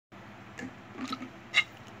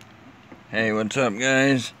Hey, what's up,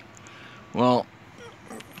 guys? Well,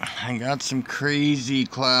 I got some crazy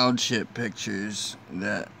cloud ship pictures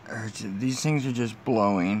that these things are just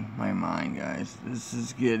blowing my mind, guys. This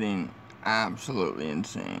is getting absolutely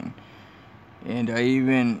insane. And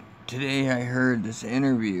today I heard this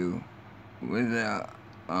interview with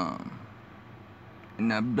an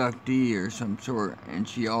abductee or some sort, and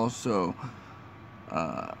she also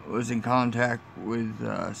was in contact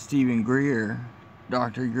with Stephen Greer,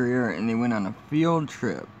 Dr. Greer, and they went on a field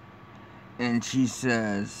trip. And she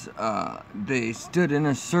says they stood in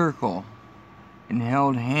a circle and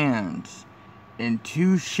held hands, and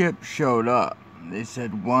two ships showed up. They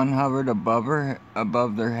said one hovered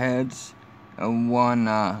above their heads, and one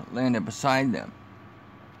landed beside them.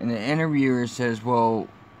 And the interviewer says, "Well,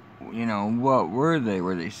 what were they?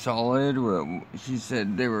 Were they solid?" She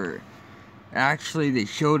said they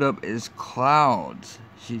showed up as clouds,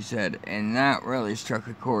 she said, and that really struck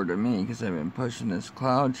a chord to me because I've been pushing this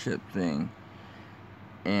cloud ship thing,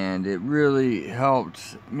 and it really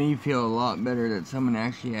helped me feel a lot better that someone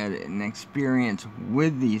actually had an experience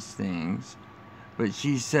with these things. But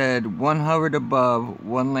she said one hovered above,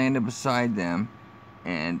 one landed beside them,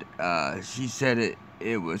 and she said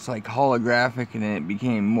it was like holographic, and it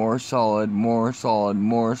became more solid, more solid,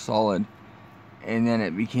 more solid, and then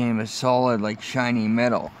it became a solid, like, shiny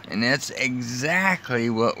metal. And that's exactly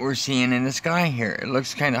what we're seeing in the sky here. It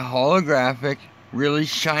looks kind of holographic, really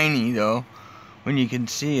shiny though when you can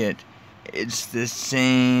see it. It's the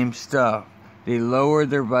same stuff. They lower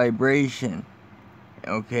their vibration,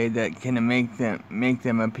 okay, that can make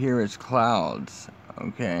them appear as clouds.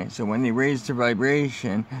 Okay, so when they raise their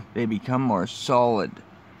vibration, they become more solid.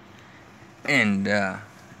 And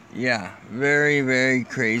yeah, very, very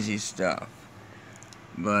crazy stuff.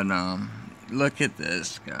 But look at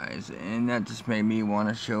this, guys, and that just made me want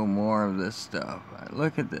to show more of this stuff.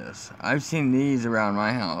 Look at this. I've seen these around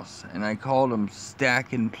my house, and I called them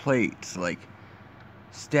stacking plates. Like,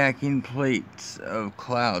 stacking plates of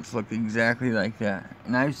clouds look exactly like that.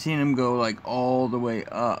 And I've seen them go like all the way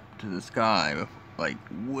up to the sky, like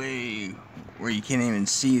way where you can't even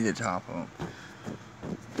see the top of them.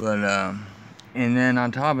 But and then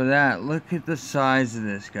on top of that, look at the size of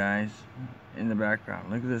this, guys. In the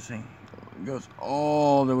background, look at this thing. It goes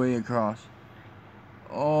all the way across,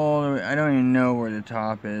 all the way. I don't even know where the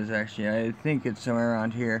top is, actually. I think it's somewhere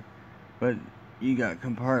around here, but you got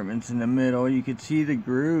compartments in the middle. You could see the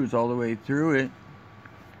grooves all the way through it.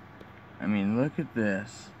 I mean, look at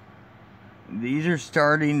this. These are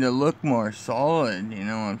starting to look more solid, you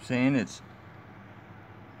know what I'm saying?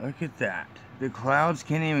 Look at that. The clouds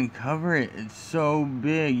can't even cover it. It's so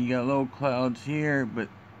big. You got little clouds here, but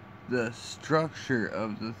the structure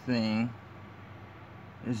of the thing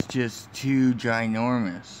is just too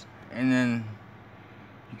ginormous. And then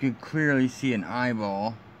you could clearly see an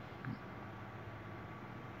eyeball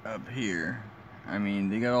up here. I mean,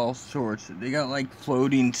 they got all sorts. They got like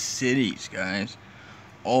floating cities, guys,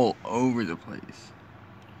 all over the place.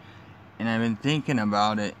 And I've been thinking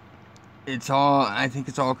about it. I think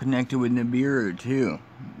it's all connected with Nibiru too,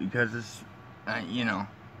 because it's,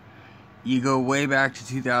 you go way back to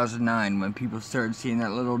 2009 when people started seeing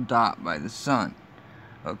that little dot by the sun,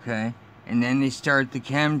 okay? And then they start the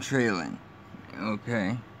chemtrailing,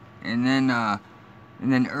 okay? And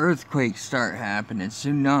then earthquakes start happening,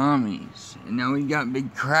 tsunamis, and now we got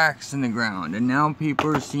big cracks in the ground, and now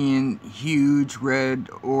people are seeing huge red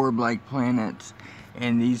orb-like planets.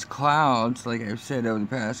 And these clouds, like I've said over the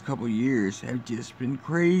past couple years, have just been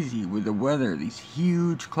crazy with the weather. These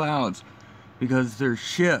huge clouds, because they're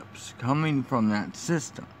ships coming from that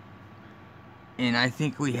system. And I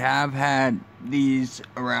think we have had these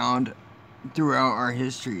around throughout our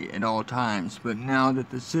history at all times. But now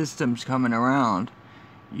that the system's coming around,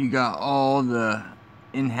 you got all the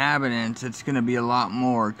inhabitants. It's going to be a lot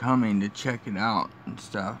more coming to check it out and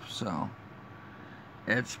stuff. So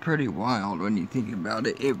it's pretty wild when you think about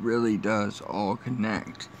it. It really does all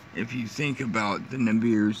connect. If you think about the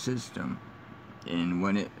Nibiru system and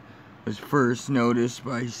when it was first noticed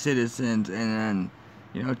by citizens, and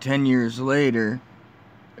then 10 years later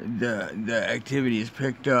the activity is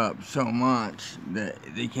picked up so much that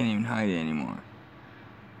they can't even hide it anymore.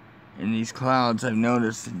 And these clouds, I've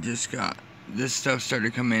noticed, this stuff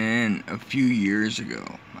started coming in a few years ago.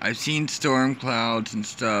 I've seen storm clouds and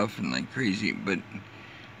stuff and like crazy, but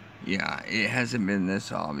yeah, it hasn't been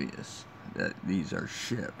this obvious that these are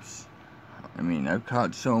ships. I mean, I've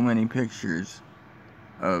caught so many pictures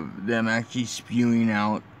of them actually spewing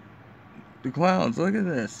out the clouds. Look at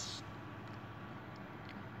this.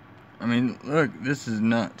 I mean, look, this is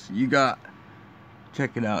nuts.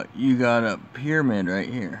 Check it out. You got a pyramid right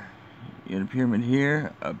here. You got a pyramid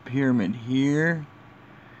here, a pyramid here.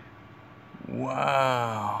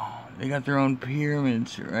 Wow, they got their own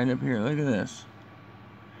pyramids right up here. Look at this.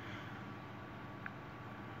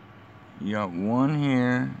 You got one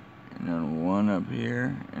here, and then one up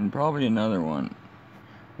here, and probably another one.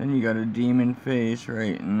 Then you got a demon face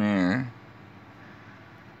right in there.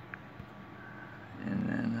 And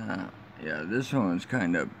then, yeah, this one's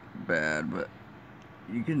kind of bad, but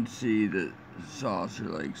you can see the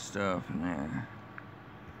saucer-like stuff in there.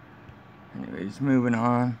 Anyways, moving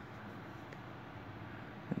on.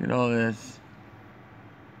 Look at all this.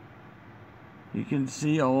 You can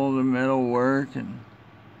see all the metal work and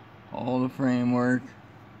all the framework.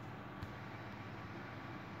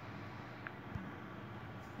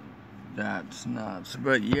 That's nuts.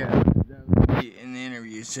 But yeah, that lady in the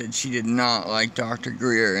interview said she did not like Dr.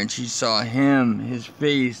 Greer, and she saw him, his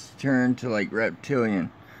face turn to like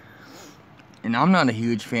reptilian. And I'm not a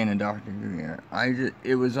huge fan of Dr. Greer.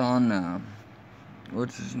 It was on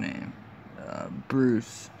what's his name?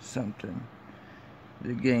 Bruce something.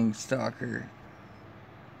 The gang stalker.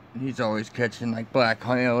 He's always catching like black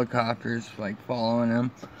helicopters like following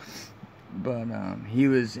him. But he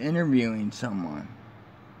was interviewing someone,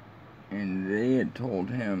 and they had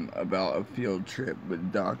told him about a field trip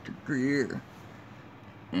with Dr. Greer.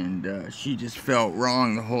 And she just felt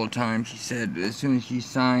wrong the whole time. She said as soon as she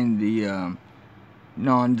signed the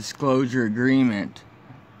non-disclosure agreement,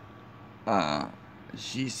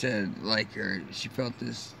 she said like she felt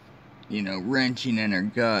this, you know, wrenching in her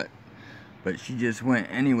gut. But she just went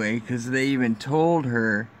anyway, because they even told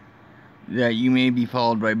her that you may be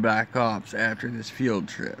followed by black ops after this field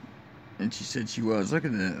trip. And she said she was. Look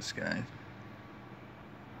at this, guys.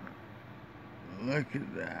 Look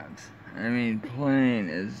at that. I mean, plain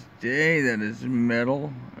as day. That is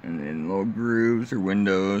metal. And then little grooves or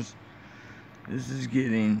windows. This is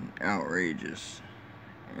getting outrageous.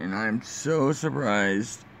 And I'm so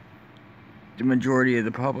surprised the majority of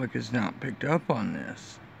the public has not picked up on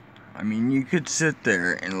this. I mean, you could sit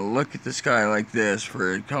there and look at the sky like this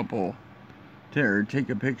for a couple, or take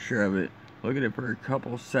a picture of it, look at it for a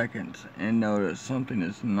couple seconds, and notice something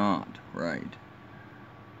is not right.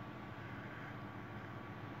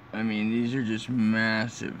 I mean, these are just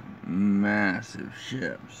massive, massive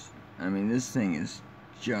ships. I mean, this thing is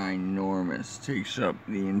ginormous, takes up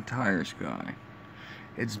the entire sky.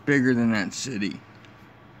 It's bigger than that city.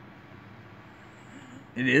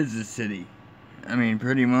 It is a city. I mean,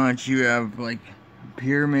 pretty much you have like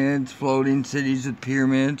pyramids, floating cities with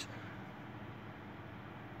pyramids.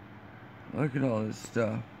 Look at all this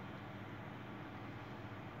stuff.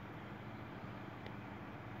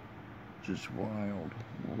 Just wild,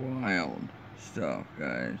 wild stuff,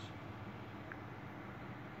 guys.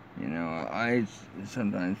 You know, I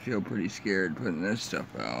sometimes feel pretty scared putting this stuff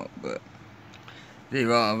out, but they've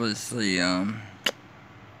obviously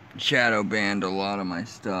shadow banned a lot of my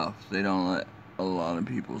stuff. They don't let a lot of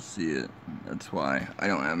people see it. That's why I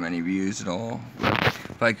don't have many views at all. But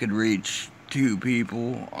if I could reach 2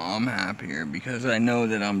 people, I'm happier, because I know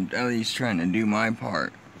that I'm at least trying to do my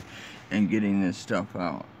part in getting this stuff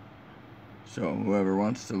out. So whoever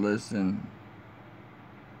wants to listen,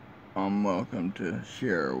 I'm welcome to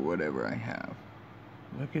share whatever I have.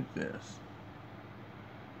 Look at this.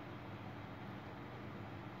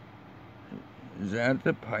 Is that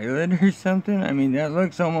the pilot or something? I mean, that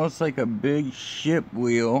looks almost like a big ship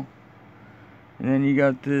wheel. And then you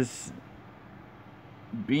got this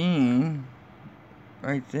beam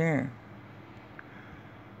right there.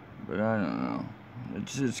 But I don't know.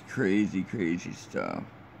 It's just crazy, crazy stuff.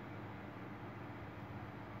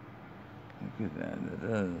 Look at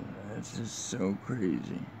that. That's just so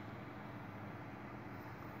crazy.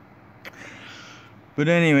 But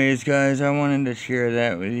anyways, guys, I wanted to share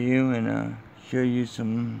that with you and show you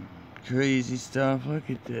some crazy stuff. Look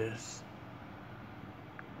at this.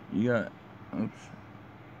 You got, oops,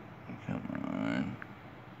 come on.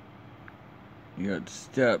 You got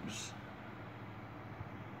steps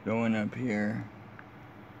going up here.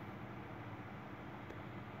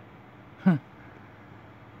 Huh.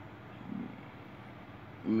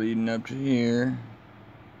 Leading up to here.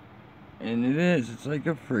 And it's like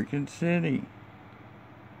a freaking city.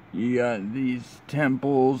 You got these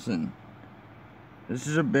temples, and this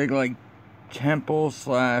is a big like temple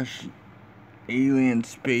slash alien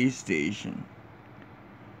space station.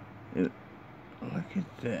 Look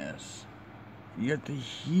at this. You got the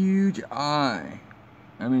huge eye.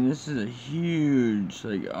 I mean, this is a huge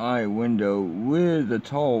like eye window with a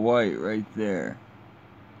tall white right there.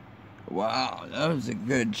 Wow, that was a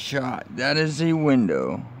good shot. That is a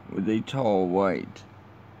window with a tall white.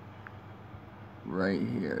 right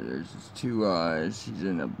here. There's his two eyes. He's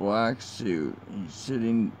in a black suit. He's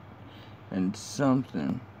sitting in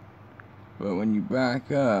something. But when you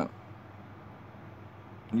back up,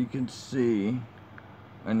 you can see,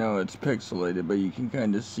 I know it's pixelated, but you can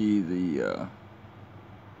kind of see the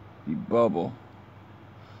bubble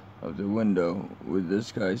of the window with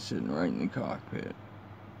this guy sitting right in the cockpit.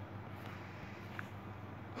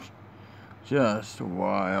 Just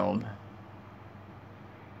wild.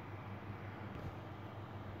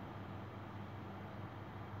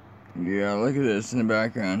 Yeah, look at this in the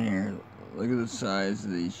background here. Look at the size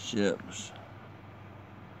of these ships.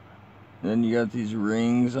 Then you got these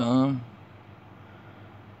rings on them.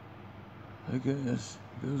 Look at this.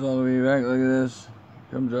 Goes all the way back. Look at this.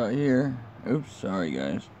 Comes out here. Oops, sorry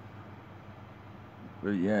guys.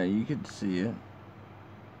 But yeah, you could see it.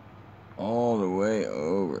 All the way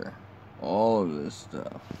over. All of this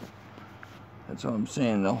stuff. That's what I'm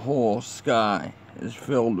saying. The whole sky is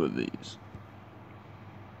filled with these.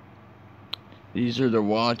 These are the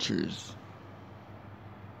watchers.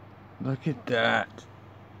 Look at that.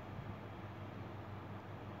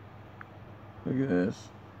 Look at this.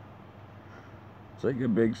 It's like a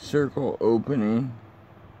big circle opening.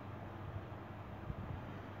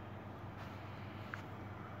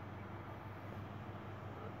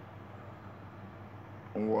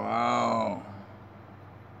 Wow.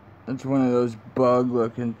 That's one of those bug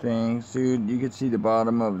looking things, dude. You can see the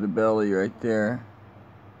bottom of the belly right there.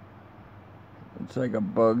 It's like a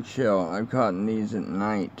bug shell. I've caught these at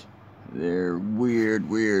night. They're weird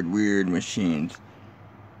machines.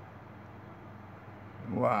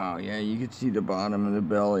 Wow, yeah, you can see the bottom of the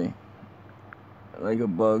belly. Like a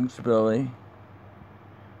bug's belly.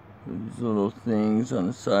 These little things on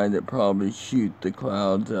the side that probably shoot the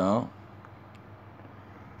clouds out.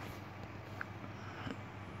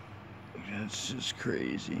 That's just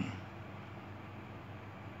crazy.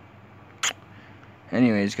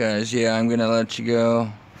 Anyways, guys, yeah, I'm gonna let you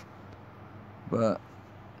go. But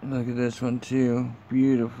look at this one too.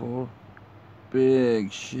 Beautiful,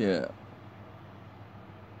 big ship.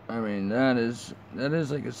 I mean, that is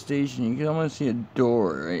like a station. You can almost see a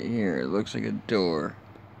door right here. It looks like a door,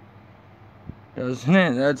 doesn't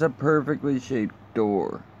it? That's a perfectly shaped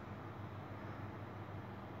door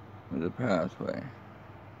with a pathway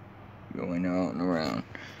going out and around.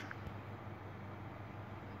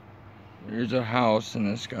 There's a house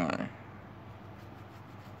in the sky.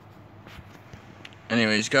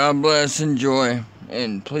 Anyways, God bless, enjoy,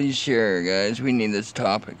 and please share, guys. We need this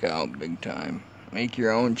topic out big time. Make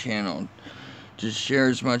your own channel. Just share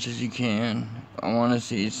as much as you can. I want to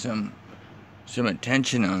see some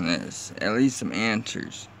attention on this. At least some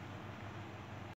answers.